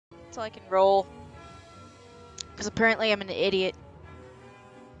so I can roll. Because apparently I'm an idiot.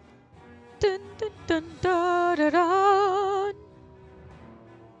 Dun, dun, dun, dun, dun, dun.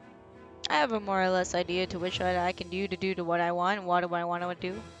 I have a more or less idea to which I can do to what I want. What do I want to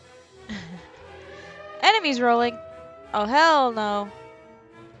do? Enemies rolling. Oh, hell no.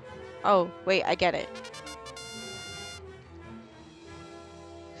 Oh, wait, I get it.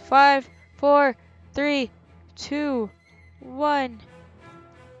 5, 4, 3, 2, 1.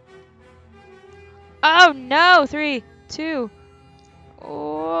 Oh no! 3, 2,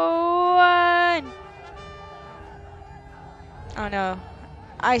 1. Oh no.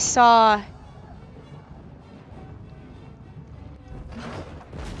 I saw.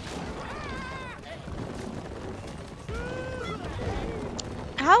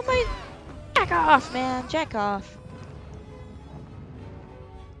 How am I? Jack off, man. Jack off.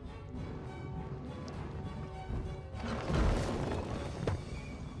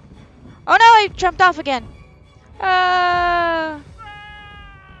 Oh no, I jumped off again.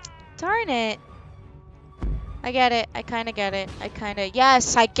 Darn it. I get it. I kind of get it.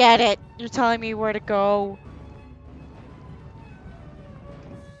 Yes, I get it. You're telling me where to go.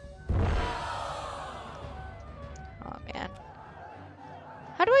 Oh man.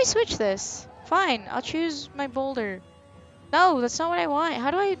 How do I switch this? Fine, I'll choose my boulder. No, that's not what I want.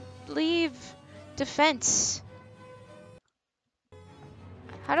 How do I leave defense?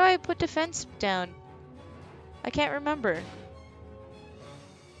 How do I put defense down? I can't remember.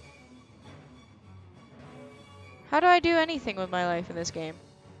 How do I do anything with my life in this game?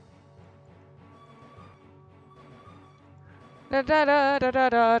 Da, da, da, da, da,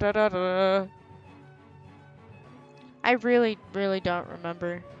 da, da, da, da. I really don't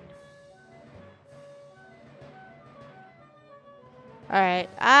remember. Alright,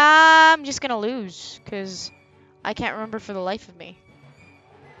 I'm just gonna lose, because I can't remember for the life of me.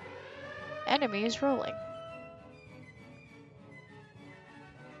 Enemy is rolling.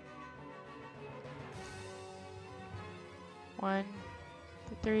 One,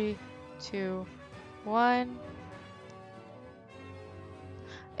 3, 2, 1.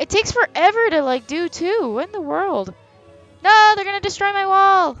 It takes forever to like do too. What in the world? No, they're gonna destroy my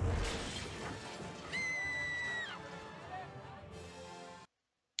wall.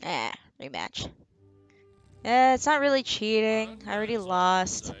 Rematch. It's not really cheating. I already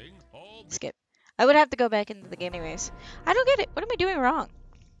lost. Skip. I would have to go back into the game anyways. I don't get it. What am I doing wrong?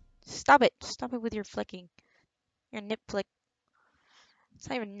 Stop it. Stop it with your flicking. Your nip flick. It's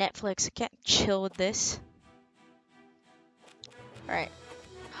not even Netflix. I can't chill with this. Alright.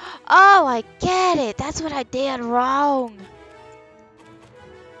 Oh, I get it. That's what I did wrong.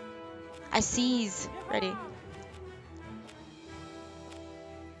 I seize. Ready.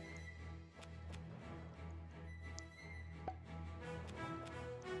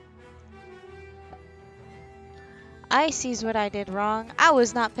 I sees what I did wrong. I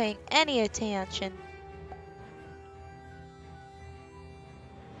was not paying any attention.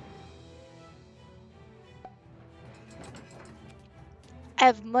 I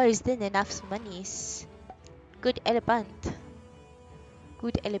have more than enough monies. Good elephant.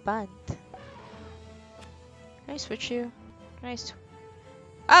 Good elephant. Can I switch you? Can I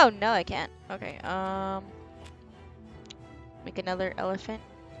oh no, I can't. Okay, make another elephant.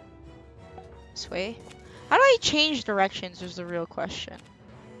 This way. How do I change directions is the real question.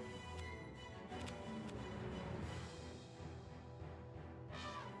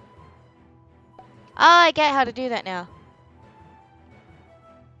 Oh, I get how to do that now.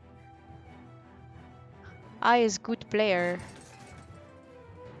 I is good player.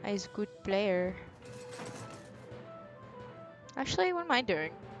 I is good player. Actually, what am I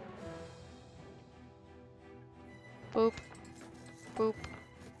doing? Boop. Boop.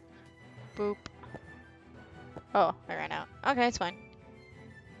 Boop. Oh, I ran out. Okay, it's fine.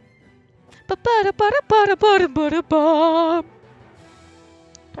 Do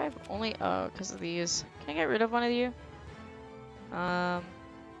I have only... Oh, because of these. Can I get rid of one of you?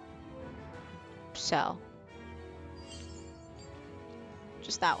 Sell.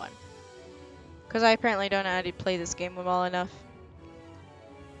 Just that one. Because I apparently don't know how to play this game well enough.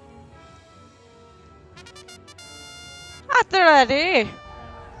 Ready.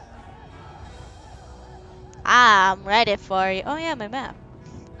 I'm ready for you. Oh yeah, my map.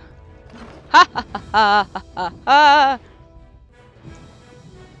 Ha ha ha ha ha ha.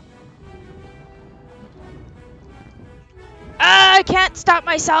 I can't stop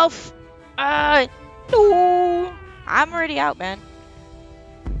myself. No. I'm already out, man.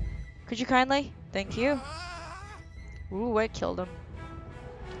 Could you kindly? Thank you. Ooh, I killed him.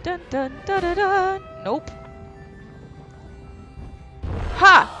 Dun dun dun dun dun. Nope.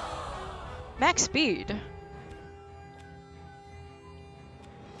 Ha! Max speed.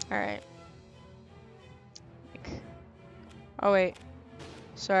 Alright. Oh wait.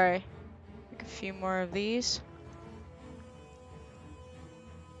 Sorry. Make a few more of these.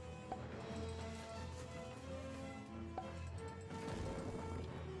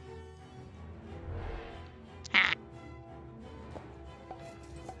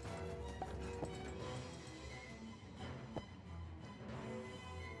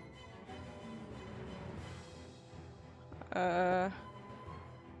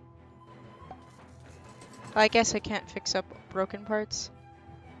 I guess I can't fix up broken parts.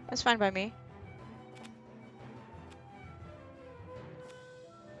 That's fine by me.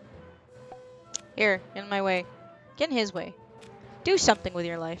 Here, in my way. Get in his way. Do something with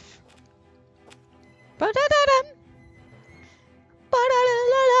your life. Ba-da-da-dum.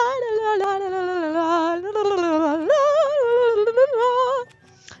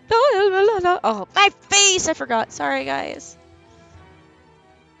 Oh, my face! I forgot. Sorry, guys.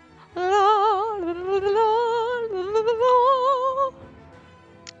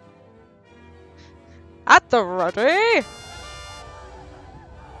 At the ready.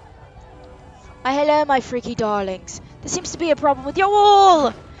 Hello, my freaky darlings. There seems to be a problem with your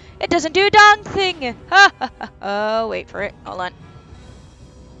wall. It doesn't do a darn thing. Ha ha ha. Oh, wait for it. Hold on.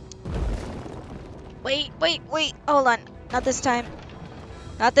 Wait. Hold on. Not this time.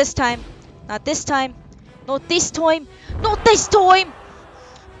 Not this time. Not this time. Not this time. Not this time.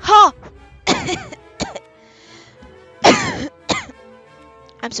 Ha!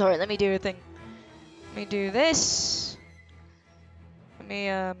 I'm sorry. Let me do a thing. Let me do this. Let me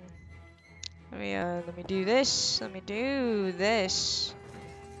do this. Let me do this.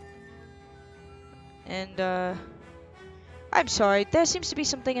 And I'm sorry. There seems to be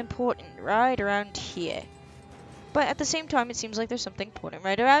something important right around here. But at the same time, it seems like there's something important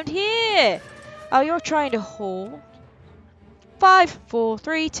right around here. Oh, you're trying to hold. 5, 4,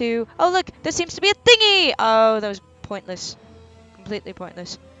 3, 2. Oh, look, there seems to be a thingy. Oh, that was pointless. Completely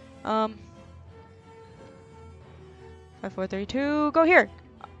pointless. 5, 4, 3, 2. Go here.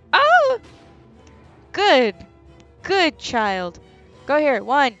 Oh! Good. Good child. Go here.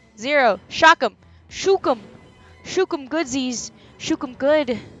 1, 0. Shock 'em. Shook 'em. Shook 'em goodsies. Shook 'em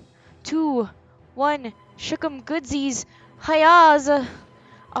good. 2, 1. Shook 'em goodsies. Hayaz.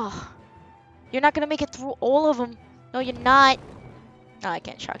 Oh. You're not gonna make it through all of them. No, you're not. No, I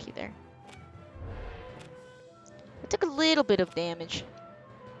can't shock you there. I took a little bit of damage.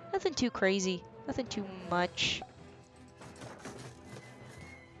 Nothing too crazy. Nothing too much.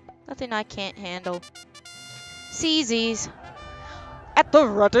 Nothing I can't handle. CZs. At the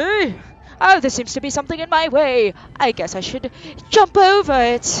ready. Oh, there seems to be something in my way. I guess I should jump over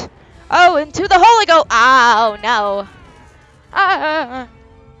it. Oh, into the hole I go. Oh, no. Ah.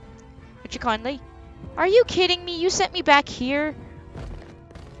 Would you kindly? Are you kidding me? You sent me back here?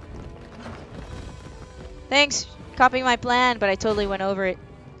 Thanks. Copying my plan, but I totally went over it.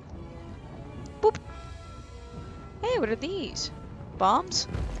 Boop. Hey, what are these? Bombs?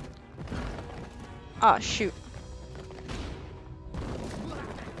 Oh, shoot.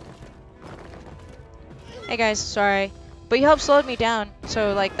 Hey guys, sorry. But you helped slow me down,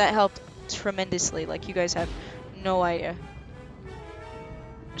 so like that helped tremendously. Like you guys have no idea.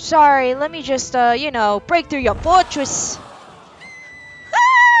 Sorry, let me just, you know, break through your fortress.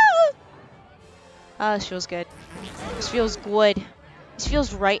 Ah! Oh, this feels good. This feels good. This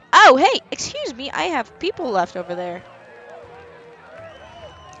feels right. Oh, hey, excuse me. I have people left over there.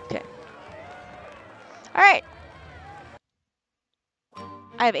 Okay. All right.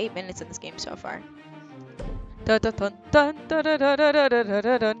 I have 8 minutes in this game so far. What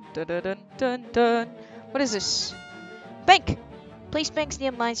is this? Bank! Place banks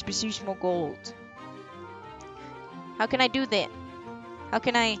near mines to produce more gold. How can I do that? How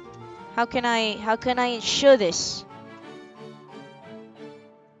can I ensure this?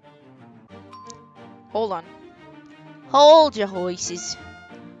 Hold on. Hold your horses.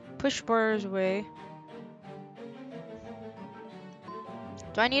 Push bars away.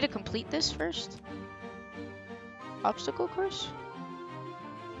 Do I need to complete this first? Obstacle course?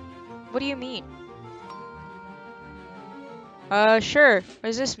 What do you mean? Sure. What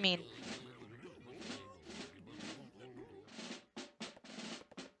does this mean?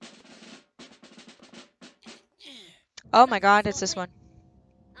 Oh my god, it's this one.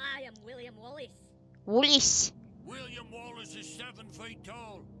 I am William Wallace. Wallace. William Wallace is 7 feet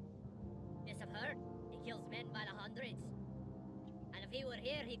tall. Yes, I've heard. He kills men by the hundreds. And if he were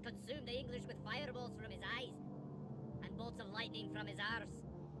here, he'd consume the English with fireballs from his eyes and bolts of lightning from his arse.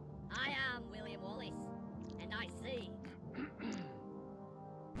 I am William Wallace, and I see.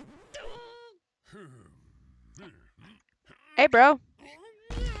 Hey, bro.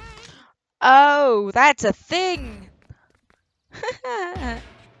 Oh, that's a thing.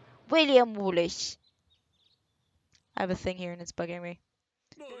 William Wallace. I have a thing here and it's bugging me.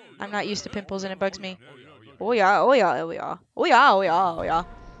 I'm not used to pimples and it bugs me. Oh yeah, oh yeah, oh yeah. Oh yeah, oh yeah, oh yeah.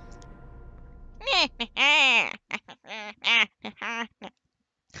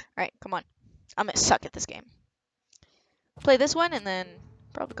 Alright, come on. I'm gonna suck at this game. Play this one and then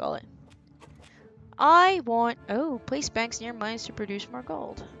probably call it. I want... Oh, place banks near mines to produce more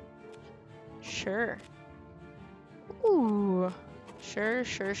gold. Sure. Ooh. Sure,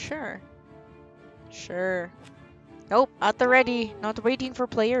 sure, sure. Sure. Nope, at the ready. Not waiting for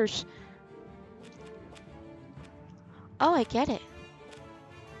players. Oh, I get it.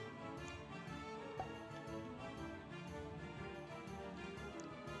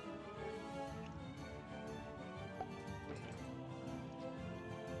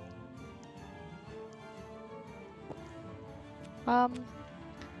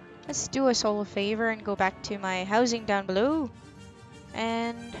 Let's do us all a favor and go back to my housing down below.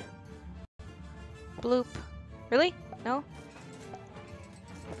 And... bloop. Really? No?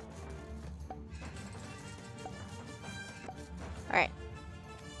 Alright.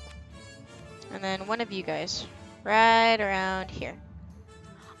 And then one of you guys. Right around here.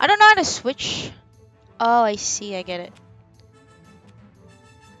 I don't know how to switch. Oh, I see. I get it.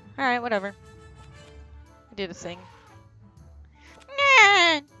 Alright, whatever. I did a thing.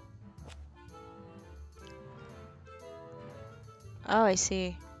 Nah. Oh, I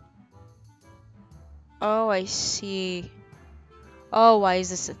see. Oh, I see. Oh, why is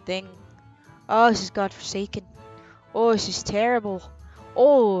this a thing? Oh, this is godforsaken. Oh, this is terrible.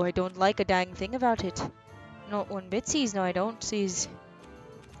 Oh, I don't like a dang thing about it. Not one bitsies. No, I don't. Sees.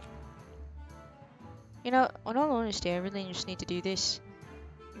 You know, in all honesty, I really just need to do this.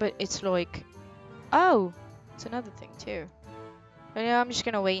 But it's like... Oh! It's another thing, too. But yeah, I'm just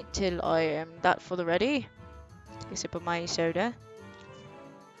gonna wait until I am that fully ready. Take a sip of my soda.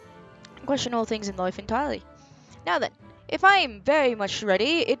 Question all things in life entirely. Now then, if I am very much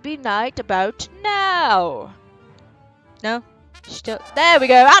ready, it'd be night about now. No? Still... There we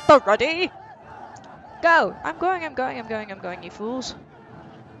go! At the ready! Go! I'm going, I'm going, I'm going, I'm going, you fools.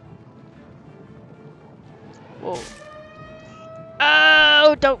 Whoa.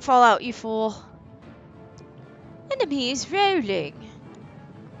 Oh, don't fall out, you fool. Enemies rolling.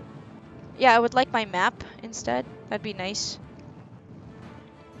 Yeah, I would like my map instead. That'd be nice.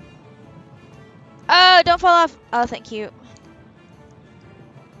 Oh, don't fall off. Oh, thank you.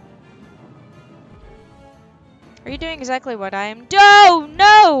 Are you doing exactly what I am? Oh,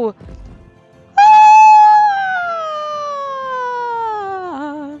 no!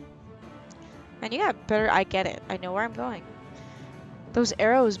 Ah! Man, you got better. I get it. I know where I'm going. Those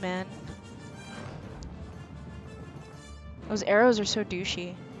arrows, man. Those arrows are so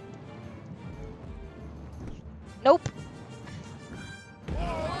douchey. Nope.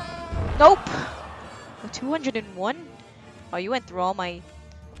 Nope. Oh, 201? Oh, you went through all my...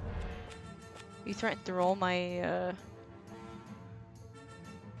 You went through all my,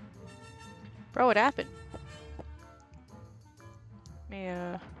 Bro, what happened? Let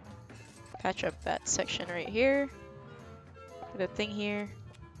me, patch up that section right here. The thing here.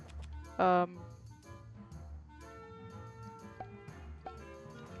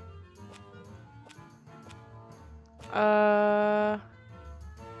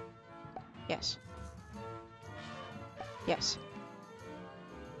 Yes. Yes.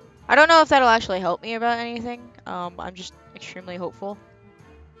 I don't know if that'll actually help me about anything. I'm just extremely hopeful.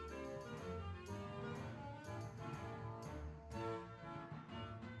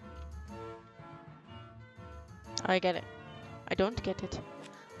 I get it. I don't get it.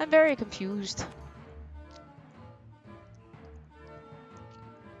 I'm very confused.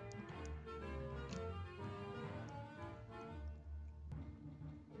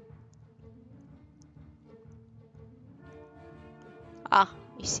 Ah,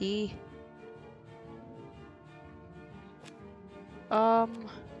 you see.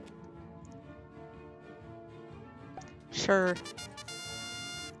 Sure.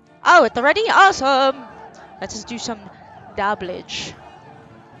 Oh, at the ready? Awesome! Let's just do some dabblage.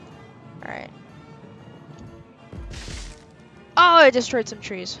 Alright. Oh, I destroyed some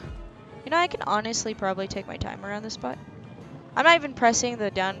trees. You know, I can honestly probably take my time around this spot. I'm not even pressing the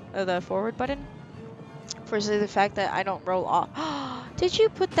the forward button. For the fact that I don't roll off. Did you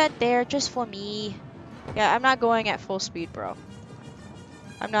put that there just for me? Yeah, I'm not going at full speed, bro.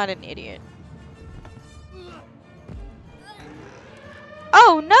 I'm not an idiot.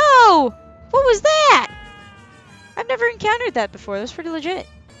 Oh no! What was that? I've never encountered that before. That's pretty legit.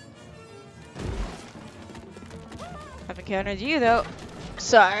 I've encountered you, though.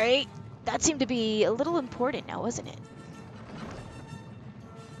 Sorry. That seemed to be a little important now, wasn't it?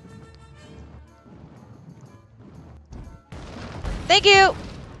 Thank you!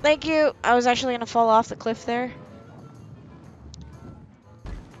 Thank you! I was actually gonna fall off the cliff there.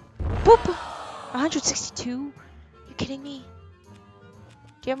 Boop! 162? You kidding me?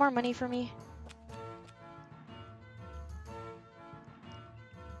 Do you have more money for me?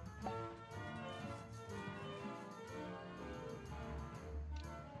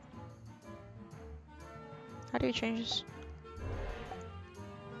 How do you change this?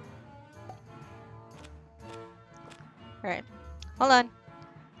 Alright. Hold on.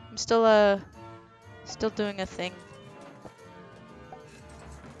 I'm still doing a thing.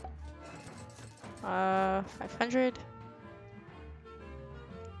 500.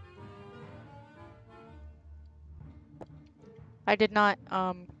 I did not,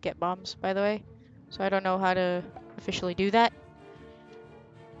 get bombs, by the way. So I don't know how to officially do that.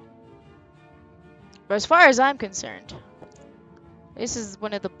 But as far as I'm concerned, this is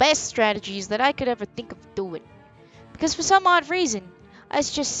one of the best strategies that I could ever think of doing. Because for some odd reason,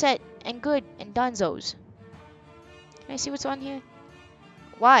 it's just set and good and donezos. Can I see what's on here?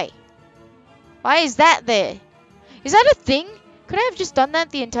 Why? Why is that there? Is that a thing? Could I have just done that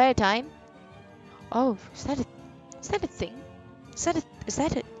the entire time? Oh, is that a thing? Is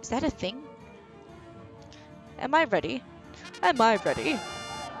that a thing? Am I ready? Am I ready?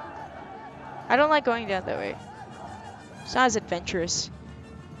 I don't like going down that way. It's not as adventurous.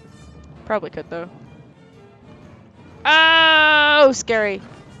 Probably could though. Oh, scary.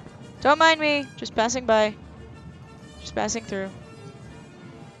 Don't mind me. Just passing by. Just passing through.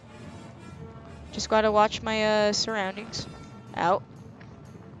 Just gotta watch my surroundings. Out.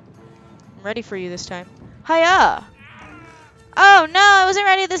 I'm ready for you this time. Hiya! Oh no, I wasn't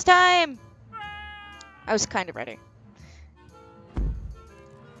ready this time! I was kind of ready.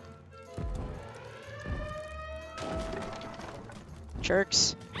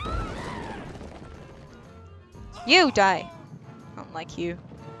 Jerks. You die! Unlike you.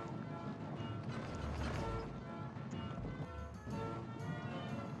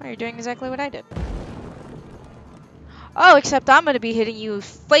 Oh, you're doing exactly what I did. Oh, except I'm gonna be hitting you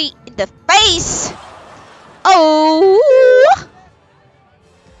feet in the face! Oh!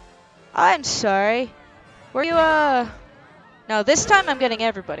 I'm sorry. Were you, No, this time I'm getting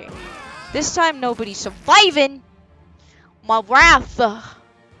everybody. This time nobody's surviving my wrath.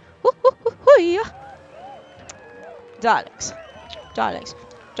 Darlings. Darlings.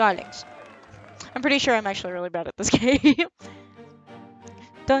 Darlings. I'm pretty sure I'm actually really bad at this game.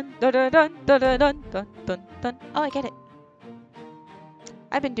 Dun dun dun dun dun dun dun dun dun dun. Oh, I get it.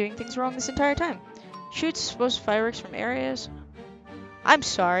 I've been doing things wrong this entire time. Shoots explosive fireworks from areas. I'm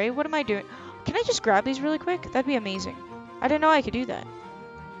sorry, what am I doing? Can I just grab these really quick? That'd be amazing. I didn't know I could do that.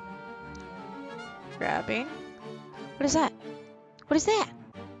 Grabbing. What is that? What is that?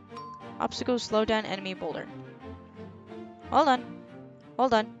 Obstacles slow down enemy boulder. Hold on.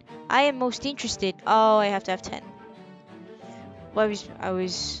 Hold on. I am most interested. Oh, I have to have 10. Well, I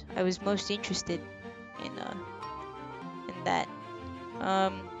was most interested in that.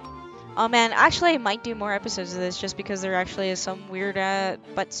 Oh man, actually I might do more episodes of this just because there actually is some weird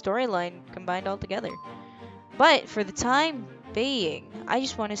but storyline combined all together. But for the time being, I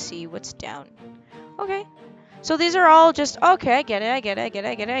just want to see what's down. Okay. So these are all just okay, I get it,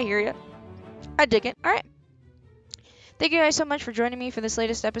 I hear you. I dig it. Alright. Thank you guys so much for joining me for this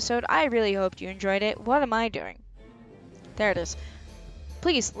latest episode. I really hoped you enjoyed it. What am I doing? There it is.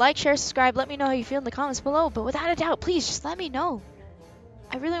 Please, like, share, subscribe. Let me know how you feel in the comments below. But without a doubt, please, just let me know.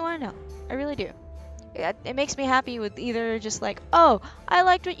 I really want to know. I really do. It makes me happy with either just like, oh, I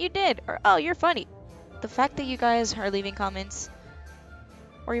liked what you did, or oh, you're funny. The fact that you guys are leaving comments,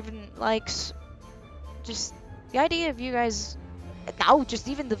 or even likes, just the idea of you guys, no, just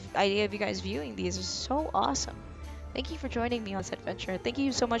even the idea of you guys viewing these is so awesome. Thank you for joining me on this adventure. Thank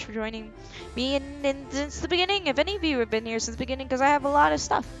you so much for joining me since the beginning. If any of you have been here since the beginning, because I have a lot of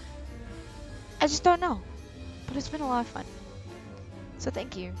stuff. I just don't know. But it's been a lot of fun. So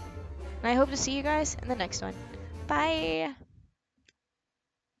thank you. And I hope to see you guys in the next one. Bye.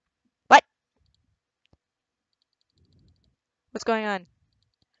 What? What's going on?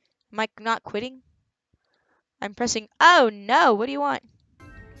 Am I not quitting? I'm pressing. Oh no, what do you want?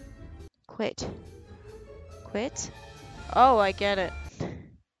 Quit. Quit? Oh, I get it.